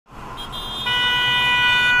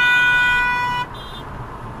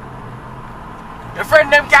friend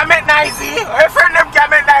them can make nice, eh? Your friend them can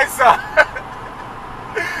make nice, sir.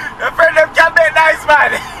 Your friend them can make nice,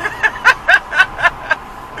 man.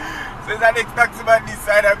 So it's an next taximan this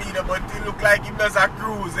side of me, but it look like him does a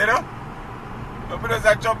cruise, you know? But he does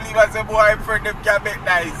a trouble him and say, boy, your friend them can make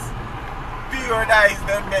nice. Pure nice,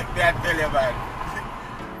 don't make me, I tell you, man.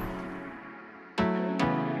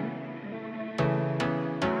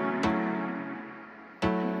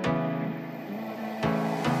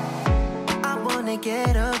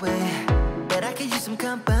 Get away, but I could use some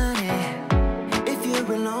company. If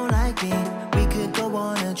you're alone like me, we could go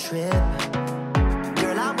on a trip.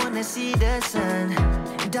 Girl, I wanna see the sun,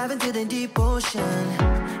 dive into the deep ocean,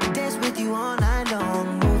 dance with you all night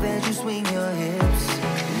long, move as you swing your hips.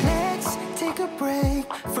 Let's take a break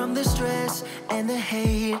from the stress and the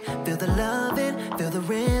hate. Feel the loving, feel the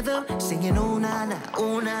rhythm, singing oh na na,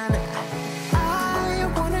 oh na na. I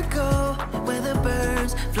wanna go where the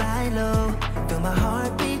birds fly low. Feel my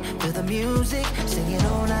heartbeat, feel the music, singing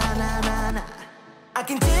oh na na na na. I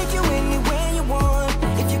can take you anywhere you want,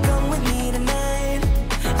 if you come with me tonight.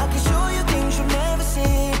 I can show you things you'll never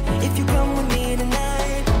see, if you come with me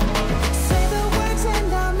tonight. Say the words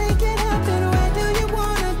and I'll make it happen, where do you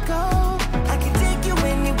wanna go? I can take you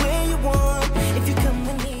anywhere you want, if you come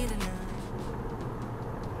with me tonight.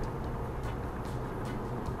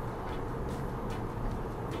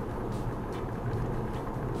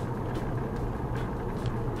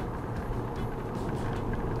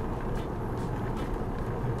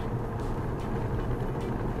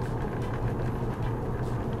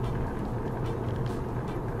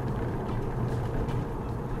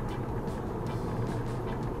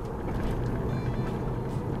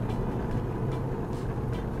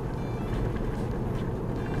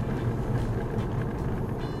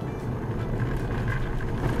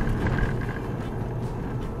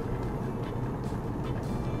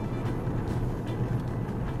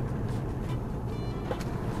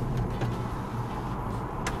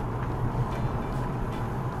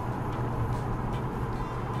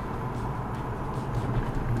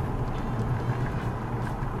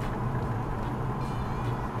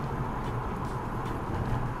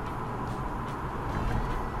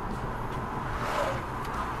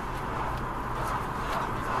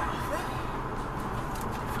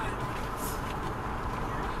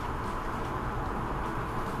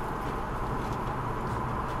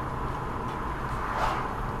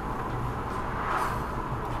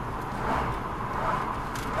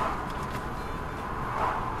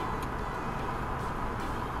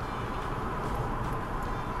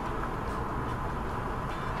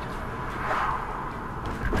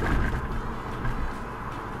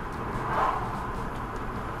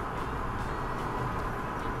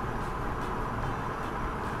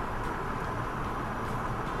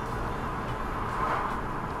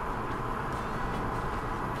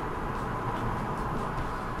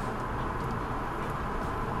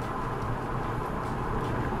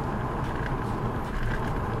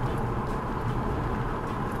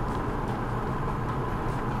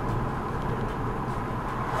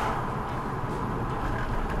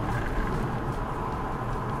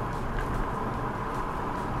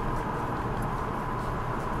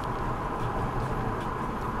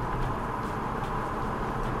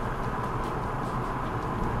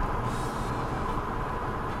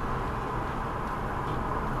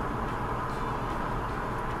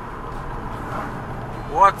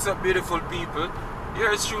 What's up, beautiful people?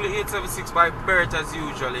 Here is truly 876 by Bergs as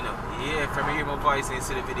usual, you know. Yeah, from you hear my voice and you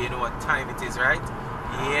see the video, you know what time it is, right?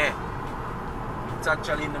 Yeah. It's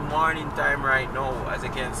actually in the morning time right now. As you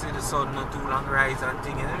can see, the sun not too long rise and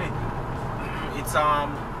thing, isn't it? It's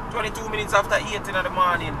 22 minutes after 8 in the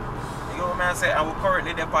morning. You know what I say? And we're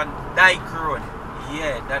currently up on Dyke Road.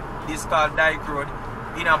 Yeah, this called Dyke Road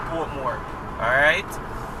in a Portmore. Alright?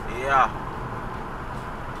 Yeah.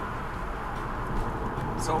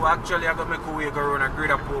 So actually I got to make a way go around a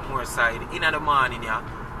greater Portmore side in the morning, yeah.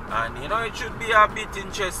 And you know it should be a bit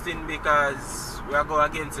interesting because we are going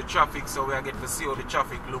against the traffic, so we are getting to see how the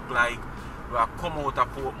traffic look like. We are come out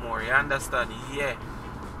of Portmore, you understand? Yeah.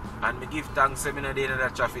 And we give thanks to me in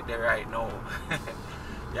the traffic there right now.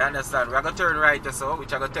 You understand? We are going to turn right so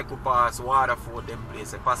which are going to take up past Waterford them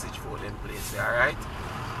place, a passage for them place, alright?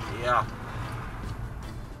 Yeah.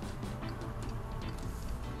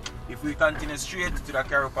 If we continue straight to the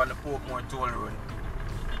carry up on the Portmore toll road,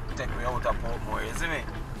 take me out of Portmore, you see me?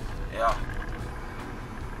 Yeah.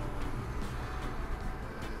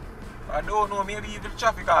 I don't know, maybe even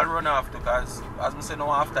traffic will run off because as I say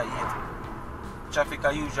now after 8, traffic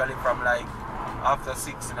are usually from like after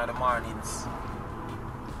 6 in the mornings.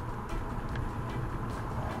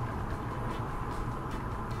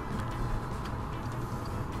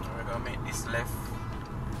 this left.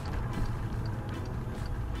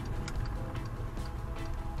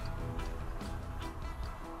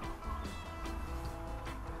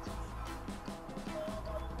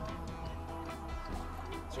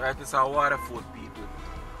 So right, this is our Waterford people.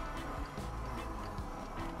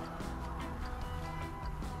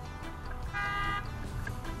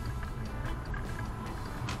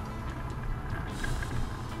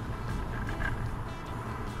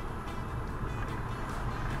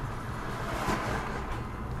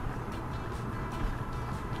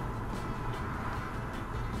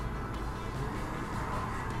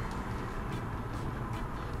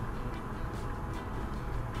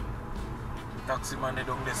 Taxi man, they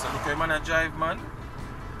don't listen. Look how man a drive, man.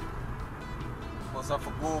 Must have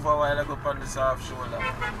to go over while I go on this half shoulder.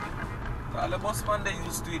 All the bus man they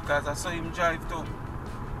used to it because I saw him drive too.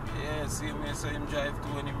 Yeah, see me, I saw him drive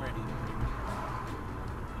too when him ready.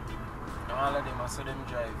 All of them, I saw them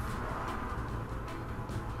drive.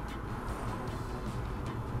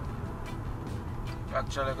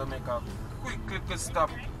 Actually, I'm going to make a quick little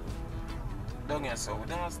stop down here, so we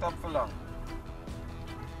don't stop for long.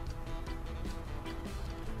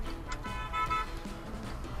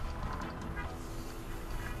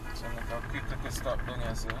 So I'm going to make a quick little stop down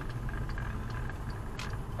here, so.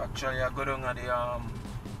 Actually, I go down at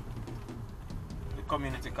the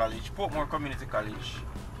community college, Portmore Community College.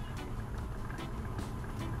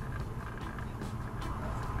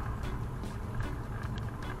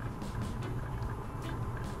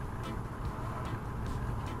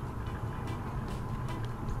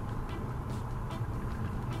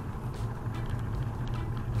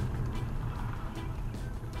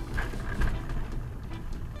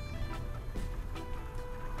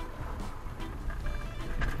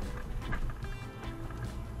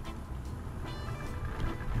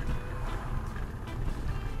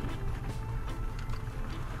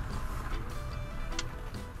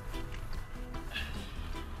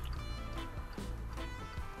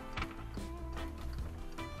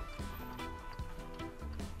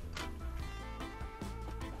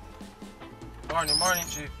 Morning,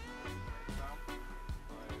 Chief.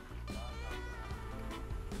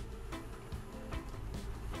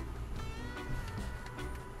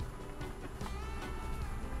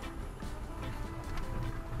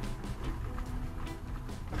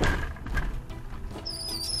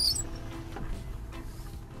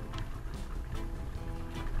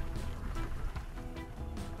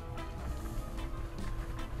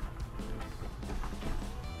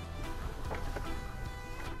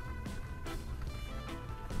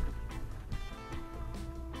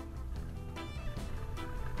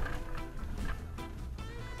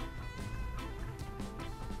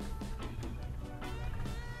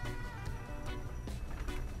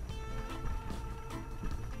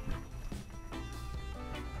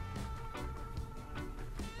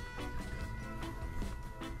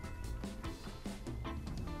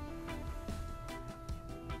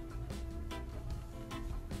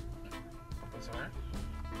 Sorry.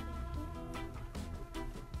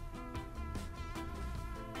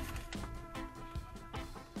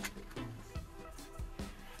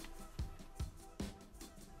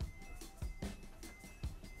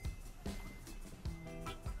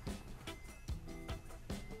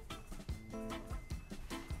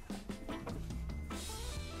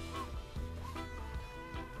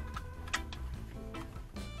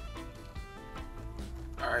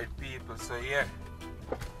 Alright people, so yeah.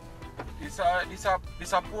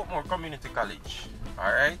 This a Portmore Community College.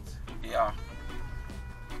 Alright? Yeah.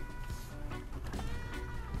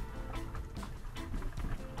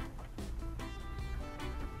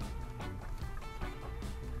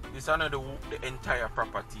 This is another the entire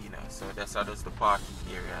property now, so that's how does the parking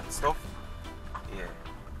area and stuff. Yeah.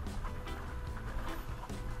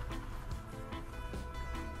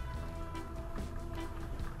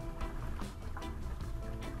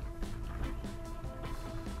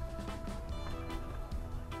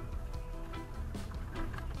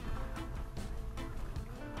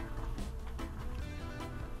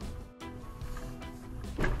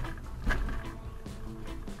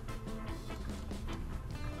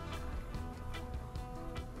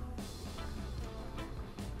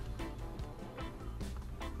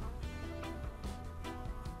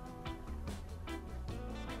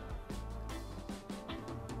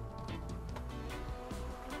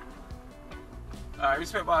 Alright,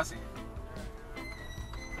 respect bossy.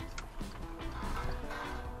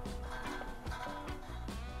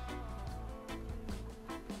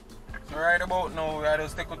 So right about now, I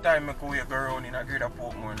just take a time to go around in a greater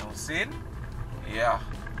Portmore now. See? Yeah.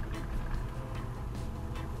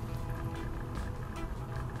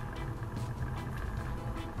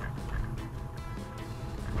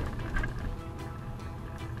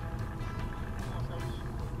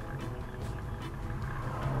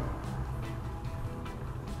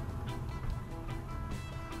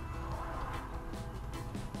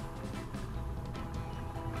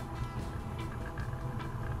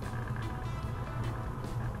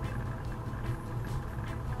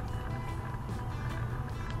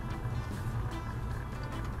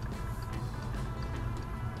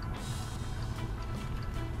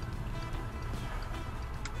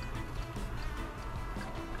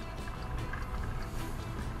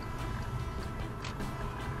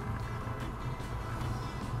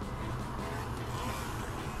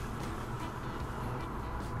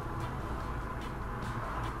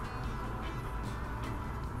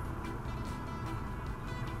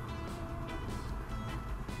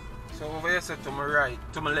 So over here, so to my right,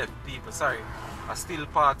 to my left, people, sorry, are still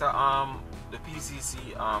part of the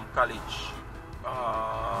PCC college,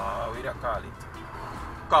 what do you call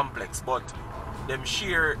it, complex, but them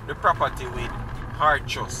share the property with Heart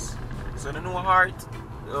Trust. So you know Heart,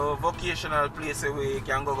 the vocational place where you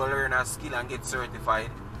can go learn a skill and get certified.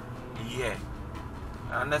 Yeah,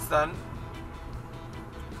 understand?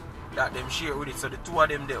 That them share with it. So the two of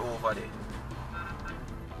them they over there.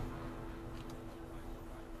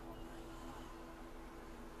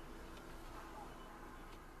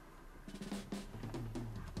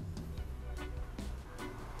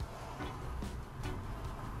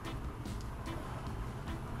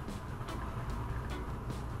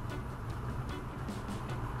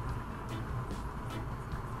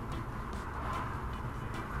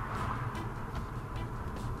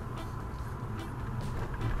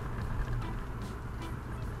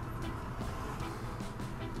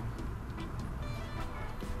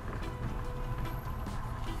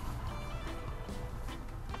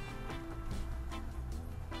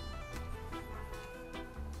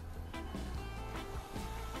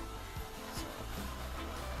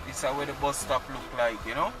 This is where the bus stop look like,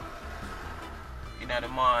 you know. In the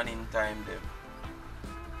morning time them.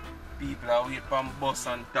 People are waiting for bus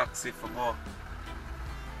and taxi for go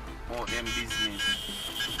about them business.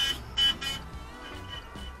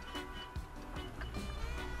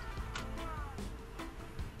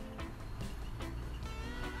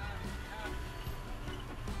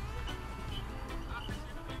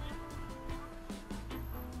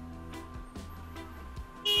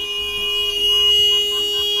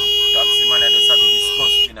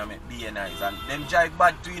 And them drive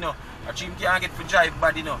bad too, you know. A team can't get for drive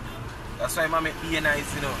bad, you know. That's why I make be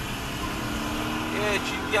nice, you know. Yeah,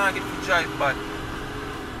 team can't get for drive bad.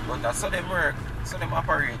 But that's how them work, that's how them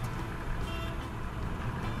operate.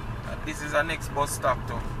 And this is our next bus stop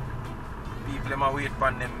too. People them are wait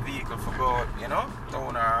for them vehicle for go out, you know,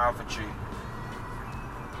 town or half a tree.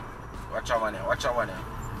 Watch out one here, watch out one here.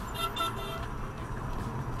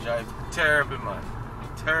 Drive terrible, man.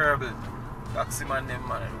 Terrible. Taxi man them,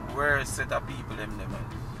 man. Worst set of people them, man.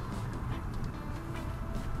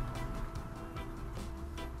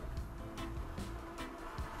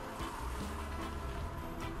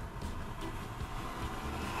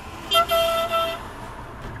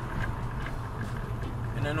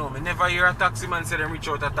 I don't know, I never hear a taxi man say them reach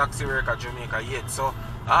out a taxi work at Jamaica yet. So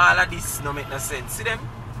all of this no make no sense. See them?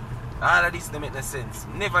 All of this no make no sense.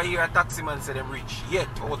 Never hear a taxi man say them reach yet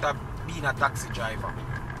out of being a taxi driver.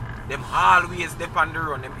 Them always dep on the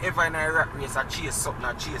run. Them ever in a rat race a chase something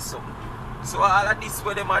or chase something. So all of this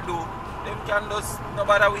what them a do, them can just no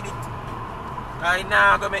bother with it. I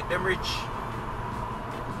now go make them rich.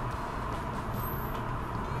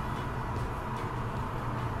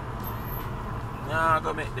 Nah,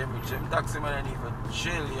 go make them rich. Them taxi man ain't even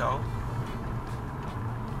chill, yo.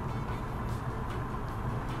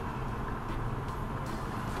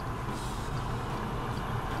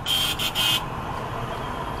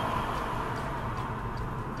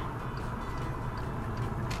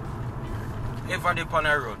 Ever they on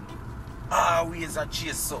a run, always a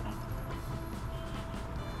chase something.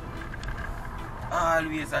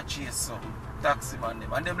 Always a chase something. Taxi man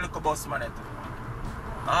them. And them look a bus man too.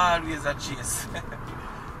 Always a chase.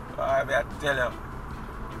 I better tell you.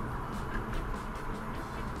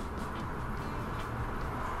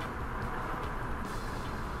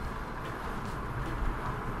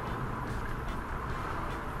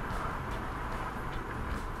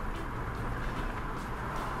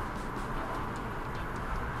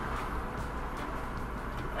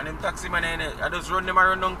 And them taxi man, I just run them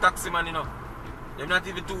around down taxi man, you know. They're not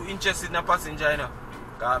even too interested in a passenger, you know.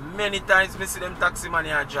 Because many times I see them taxi man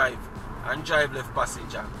here drive and drive left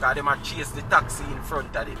passenger. Because they might chase the taxi in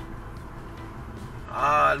front of them.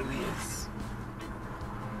 Always.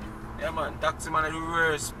 Yeah man, taxi man are the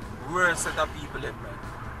worst set of people left, man.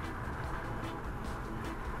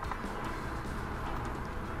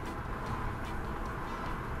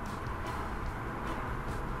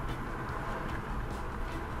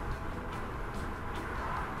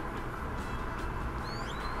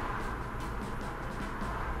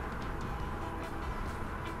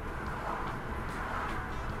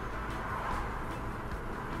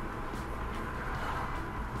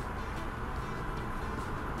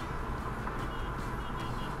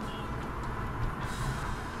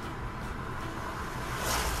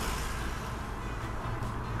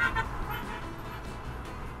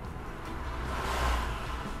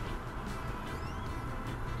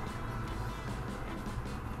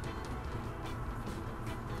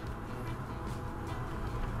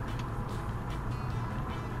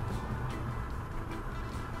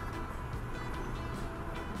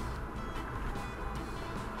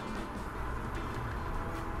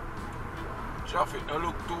 Traffic no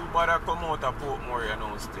look too bad to come out of Portmore, you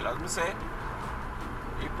know, still. As me say,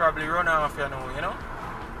 he probably run off, you know,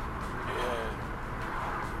 Yeah.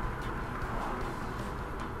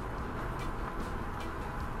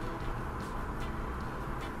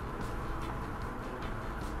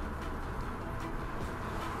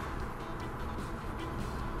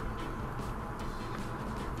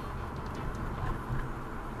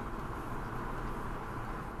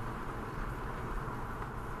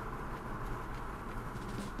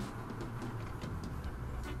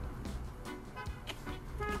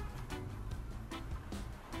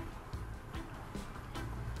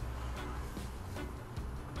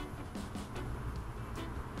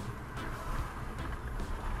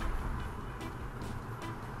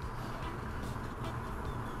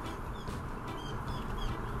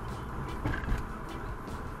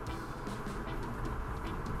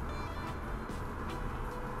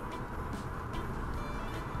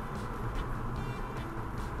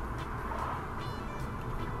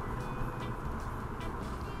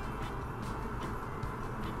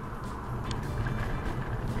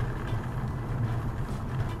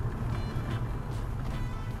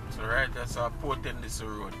 Right, that's a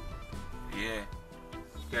Portmore road. Yeah.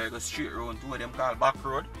 Okay, I go straight round to what them call back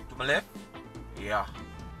road to my left. Yeah.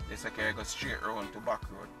 This okay, I go straight round to back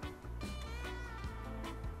road.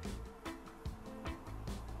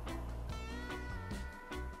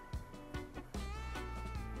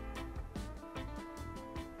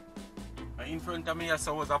 And in front of me I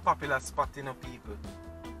saw was a popular spot in the people.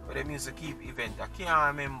 Where they used to keep event. I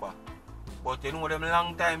can't remember. But you know them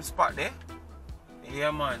long time spot there?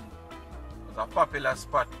 Yeah man. It was a popular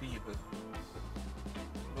spot, people.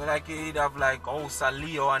 You know, like you'd have like House of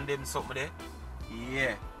Leo and them something there.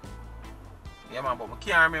 Yeah. Yeah man, but I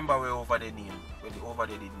can't remember where over the name. Where the over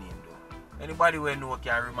there did name though. Anybody who know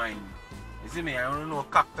can remind me. You see me, I don't know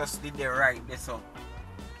Cactus did there right there so.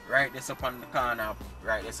 Right there up on the corner.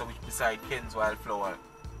 Right there so which beside Ken's Wildflower.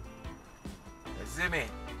 You see me?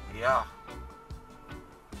 Yeah.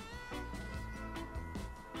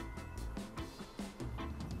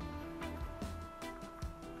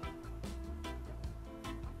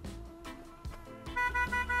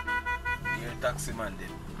 Taxi man then.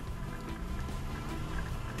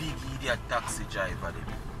 Big idiot taxi driver then.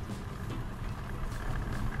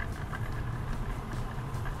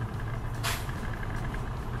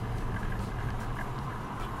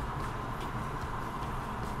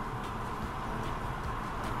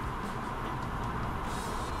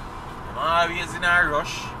 Them always in a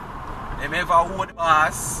rush. Them ever hold the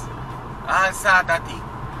boss. All sort of thing.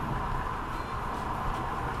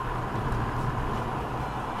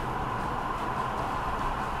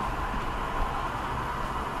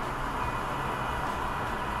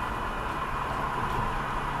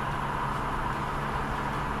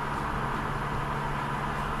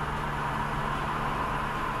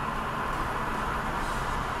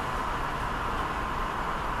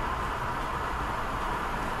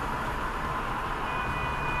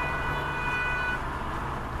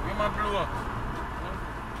 Blew up.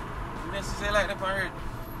 You know, say like that on red.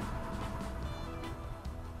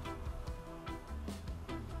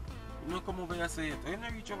 You know, come over here and say it. You know,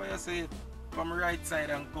 reach over here and say it. From right side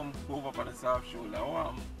and come over on the soft shoulder.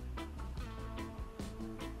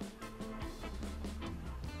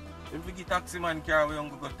 If we get taxi man car, we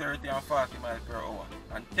only go 30 and 40 miles per hour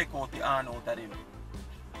and take out the hand out of them.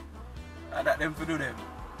 And that them to do them.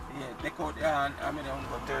 Yeah, take out the hand, I mean, they only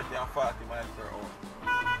go 30 and 40 miles per hour.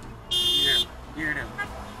 Hear them.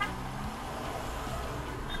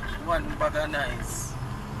 One bag of nice.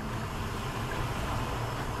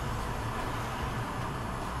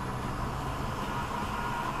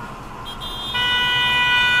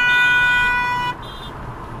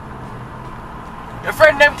 Your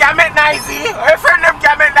friend them can make nice, eh? Your friend them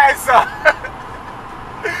can make nice, sir.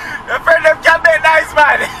 Your friend them can make nice,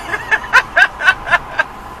 man.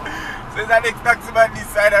 Says the next taxi man this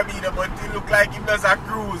side of me, but he look like he does a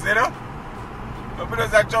cruise, you know? But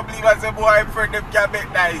does a job leave and say, boy, your friend them can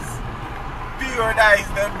make nice. Pure nice,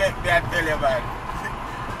 them make me, I tell you, man.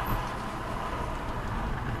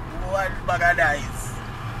 One bag of nice.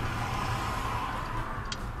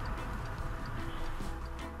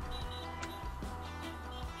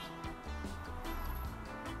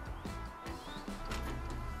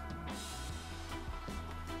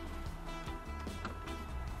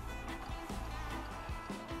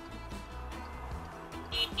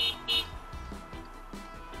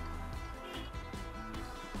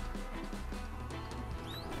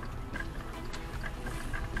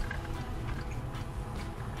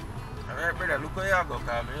 Alright, brother, look where you go,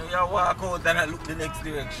 come. You walk out and I look the next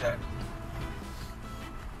direction.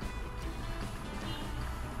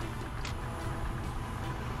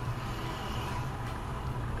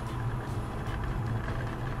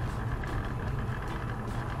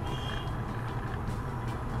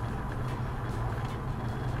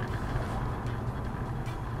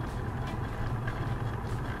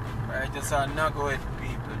 Right, just not go ahead,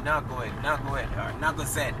 people. Not go ahead, or not go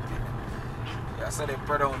said. That's how they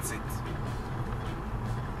pronounce it.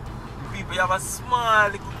 People, you have a small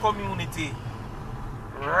little community.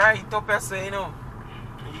 Right up here, you know.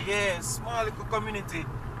 Yeah, small little community.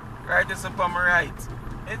 Right just up on my right.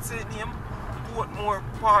 It's a name Portmore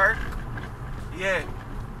Park. Yeah.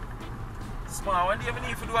 Small. One day I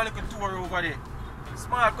need to do a little tour over there.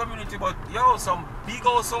 Small community, but yo, some big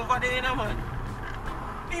house over there, you know, man.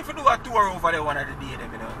 Need to do a tour over there one of the day, you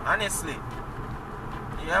know. Honestly.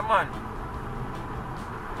 Yeah, man.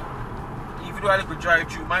 Need to do a little drive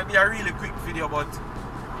through. Might be a really quick video, but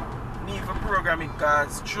need for programming,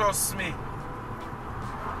 cause trust me.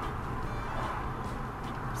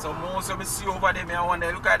 So most of me see over there, I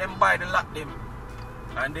wonder, look at them buy the lot them.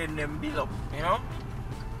 And then them build up, you know?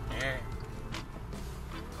 Yeah.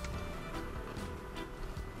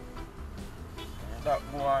 And that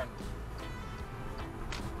go on.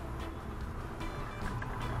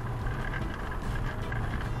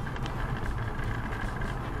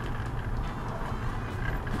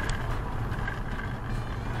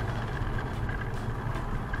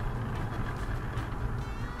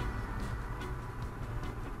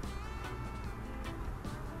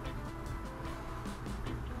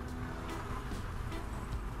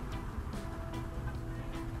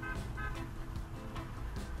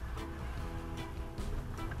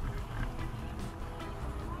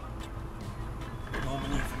 We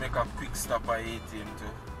need to make a quick stop at ATM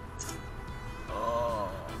too. Oh,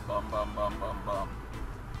 bam bam bam bam bam.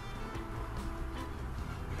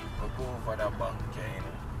 We'll go over the bank here, you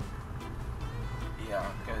know.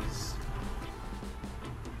 Yeah, because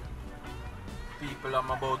people, I'm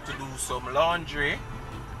about to do some laundry.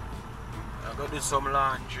 I gotta do some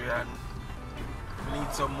laundry and we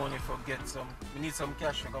need some money for get some. We need some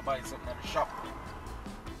cash to go buy something at the shop.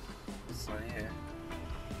 So yeah.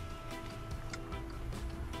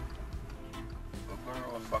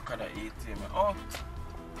 Run back at the ATM. Oh,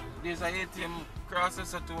 there's an ATM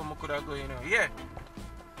processor too. I could have go, you know. Yeah,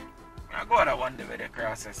 I go that one day with the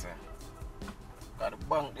processor. Got the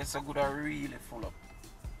bank is so good, I really full up.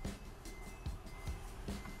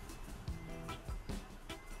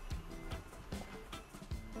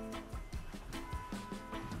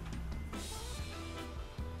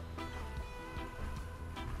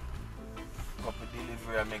 Couple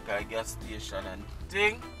delivery, I make a gas station and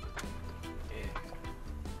thing.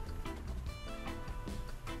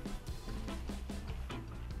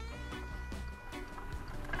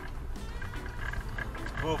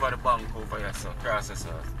 Go over the bank over here, so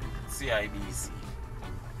processor, CIBC.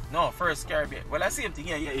 No, First Caribbean. Well, that's same thing.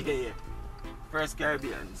 Yeah. First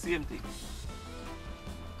Caribbean, same thing.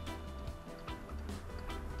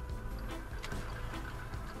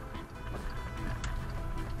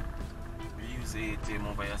 We use the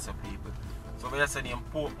ATM over here, so people. So over here, so name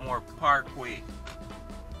Portmore Parkway.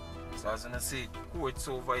 So as you can see, courts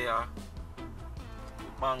over here,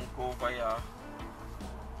 bank over here.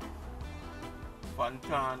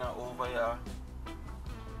 Fontana over here.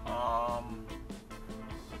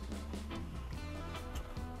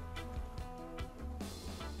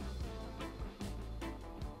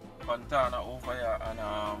 Fontana over here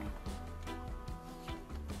and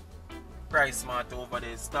Price Mart over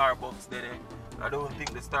there. Starbucks there. I don't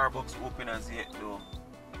think the Starbucks open as yet though.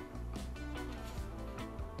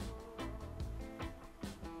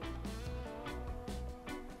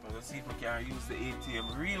 Let's see if we can use the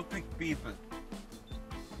ATM real quick, people.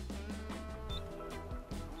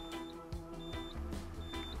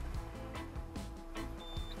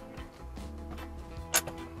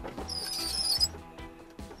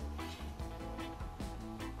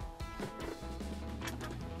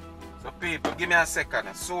 So people, give me a second.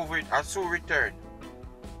 I saw return.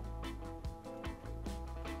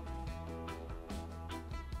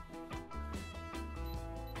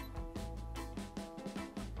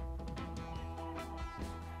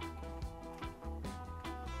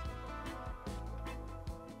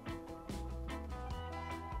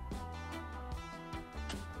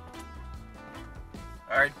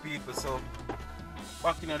 Alright people, so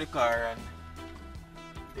back in the car and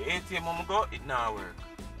the ATM I'm go, it now work.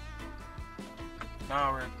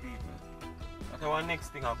 Now work people. That's the next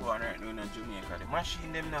thing I go on right now in Jamaica. The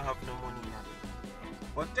machine them not have no money in it.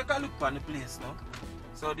 But take a look on the place now.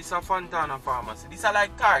 So this is a Fontana pharmacy. This is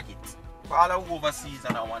like Target. For all the overseas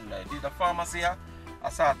and I wonder. This is the pharmacy here. I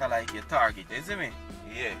sort of like a Target, you see me?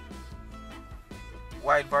 Yeah.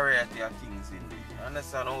 Wide variety of things in there. You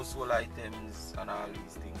understand, household items and all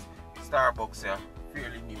these things. Starbucks here,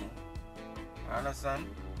 fairly new. You understand?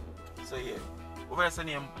 So yeah. Over here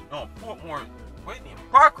name, no, Portmore, what name?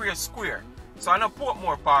 Parkway Square. So on a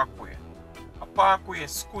Portmore Parkway, a Parkway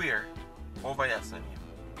square over here, son.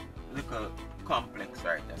 Little complex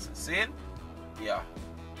right there. So see it? Yeah.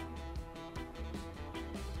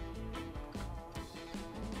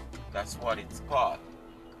 That's what it's called.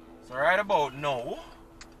 So right about now,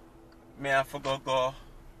 me have to go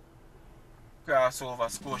cross over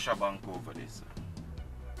Scotiabank over this.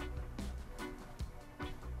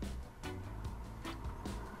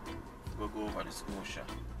 Go over the Scotia.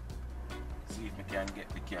 See if we can get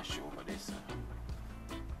the cash over this.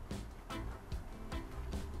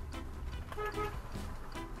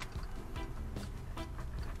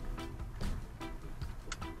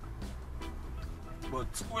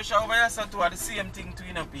 But Scotia over here so too are the same thing to,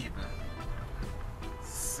 you know, people.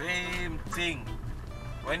 Same thing.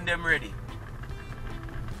 When them ready.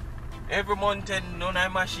 Every month and none of the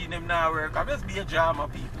machine them now work. I just be a drama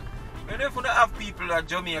people. But if you don't have people at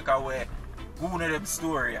Jamaica where go to them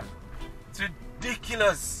story. It's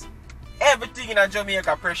ridiculous. Everything in a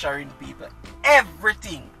Jamaica pressuring people.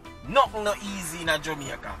 Everything. Nothing not easy in a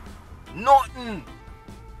Jamaica. Nothing.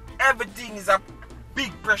 Everything is a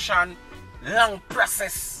big pressure and long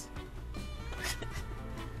process.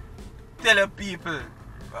 Tell the people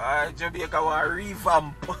Jamaica want to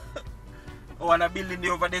revamp. One building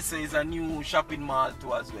over there is a new shopping mall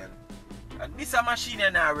too as well. And this a machine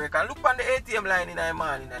now work. And look on the ATM line in the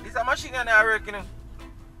morning. And this a machine now working.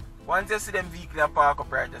 Once you see them vehicle park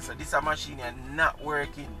up right there, so this a machine not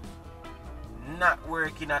working. Not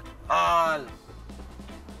working at all. Out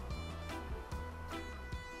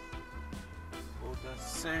of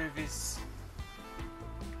service.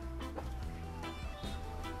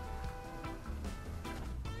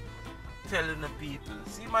 Telling the people.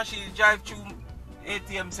 See machine drive through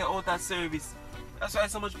ATM say out of service. That's why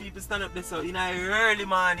so much people stand up there so in a early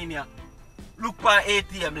morning here. Look for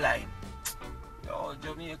ATM line. Yo,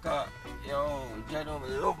 Jamaica, yo, I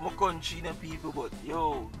love my country and people, but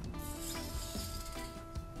yo,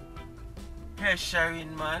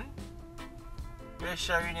 pressuring, man.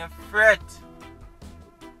 Pressuring your fret.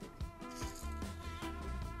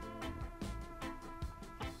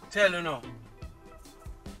 Tell you now.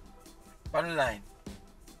 On the line.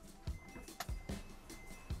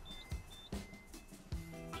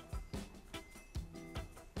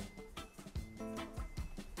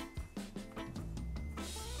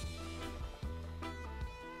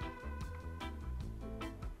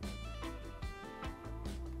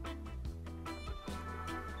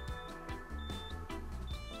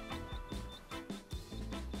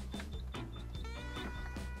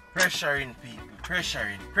 Pressuring people,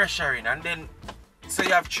 pressuring, and then so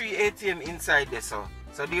you have 3 ATM inside there, so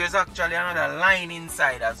there's actually another line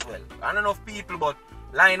inside as well. I don't know if people, but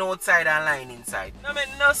line outside and line inside. I mean,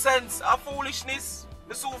 no sense of foolishness.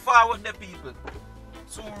 Be so forward the people.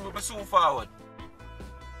 Be so forward.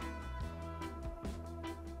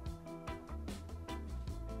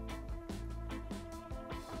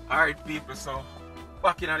 Alright people, so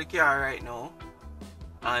back in the car right now,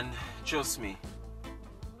 and trust me,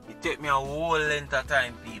 it take me a whole length of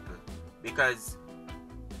time people, because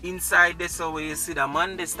inside this where you see the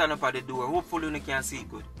man they stand up at the door, hopefully you can see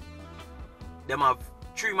good. Them have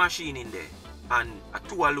 3 machines in there and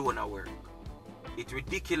 2 alone at work. It's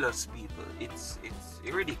ridiculous people, it's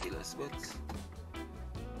ridiculous, but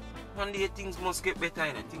one day things must get better,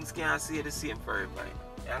 you know? Things can't stay the same forever,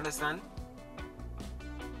 you understand?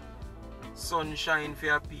 Sunshine for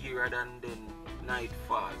a period and then night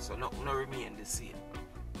fall, so nothing will remain the same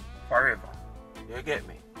forever. You get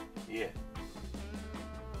me? Yeah.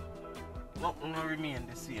 Nothing will remain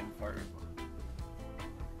the same forever.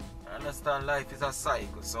 I understand life is a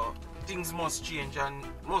cycle, so things must change and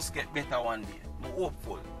must get better one day. I'm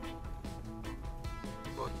hopeful.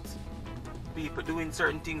 But people doing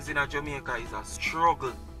certain things in Jamaica is a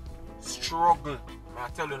struggle. Struggle. I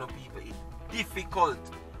tell you, people, it's difficult.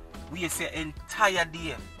 We say entire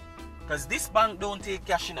day. Because this bank don't take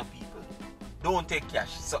cash in people. Don't take cash.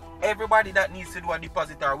 So everybody that needs to do a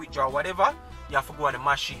deposit or withdraw whatever, you have to go on the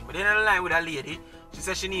machine. But then in the line with a lady, she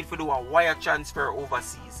says she need to do a wire transfer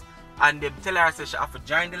overseas. And them tell her that she have to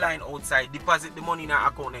join the line outside, deposit the money in her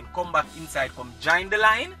account, and come back inside, come join the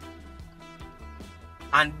line,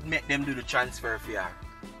 and make them do the transfer for her.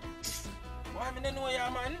 Why I don't know ya,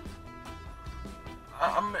 man?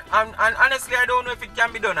 And honestly, I don't know if it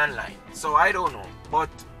can be done online. So I don't know. But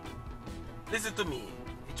listen to me.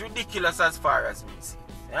 It's ridiculous as far as me see.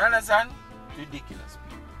 You understand? It's ridiculous,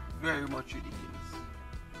 people. Very much ridiculous.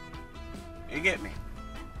 You get me?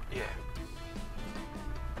 Yeah.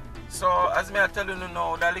 So as me I tell you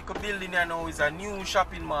now, that little building here now is a new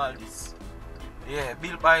shopping mall. This. Yeah,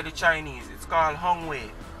 built by the Chinese. It's called Hongwei.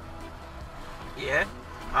 Yeah,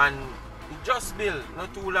 and it just built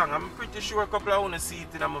not too long. I'm pretty sure a couple of wanna see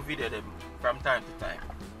it in my video them from time to time.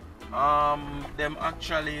 Them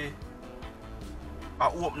actually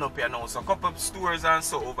are open up here now. So a couple of stores and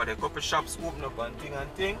so over there, couple of shops open up and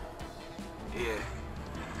thing. Yeah.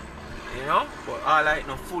 You know? But I like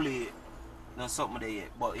not fully not something there yet.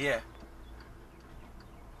 But yeah.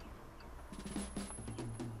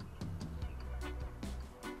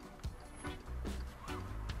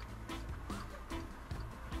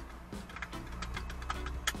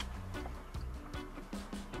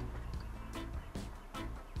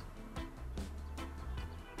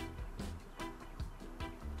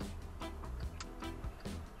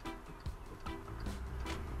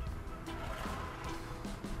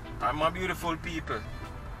 And my beautiful people,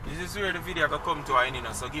 this is where the video can come to an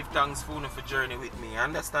end, so give thanks for journey with me,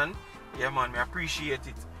 understand? Yeah man, I appreciate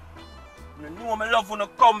it. I know I love the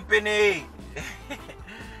company.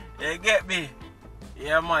 You get me?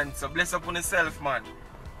 Yeah man, so bless up on yourself man.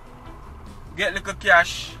 Get little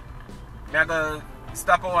cash. I go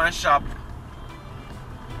stop at one shop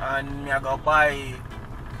and I go buy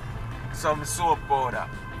some soap powder,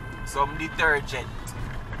 some detergent.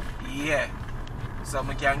 Yeah. So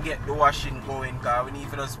I can get the washing going, because we need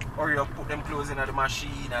to just hurry up, put them clothes in the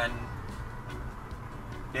machine and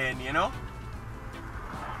then, you know,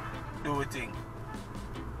 do a thing.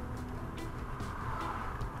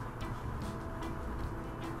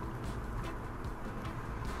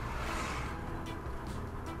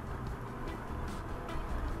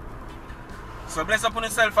 So bless up on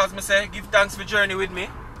yourself, as me say. Give thanks for journey with me.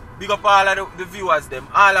 Big up all of the viewers them.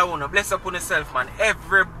 All I wanna bless up on yourself, man.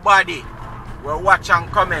 Everybody will watch and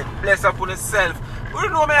comment. Bless up on yourself. We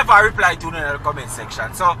don't know me if I reply to in the comment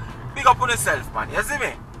section. So big up on yourself, man. You see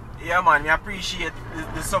me? Yeah man, I appreciate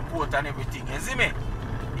the support and everything. You see me?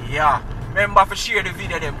 Yeah. Remember to share the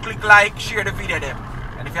video them. Click like, share the video them.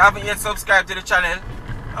 And if you haven't yet subscribed to the channel,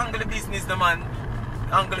 angle the business the man.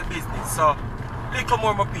 Angle the business. So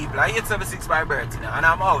LiQWYD my people. I 876 by Bergs, you know, and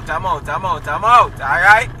I'm out.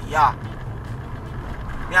 Alright? Yeah.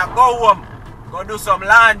 Me I go home. Go do some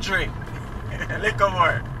laundry.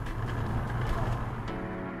 LiQWYD.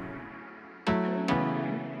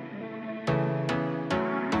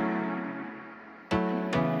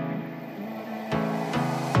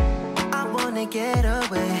 I wanna get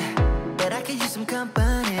away, but I could use some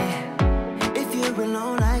company. If you're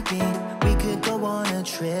alone like me, we could go on a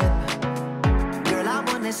trip. Girl, I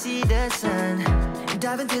wanna see the sun,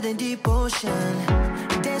 dive into the deep ocean,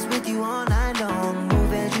 dance with you all night long,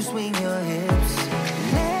 move as you swing your hips.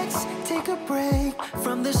 Let's take a break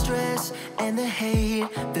from the stress and the hate.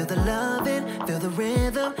 Feel the loving, feel the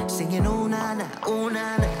rhythm, singing oh na na, oh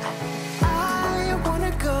na na. I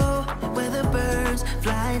wanna go where the birds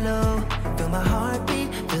fly low, feel my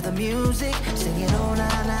heartbeat, feel the music, singing oh na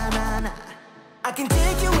na na na. I can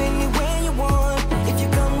take you anywhere you want.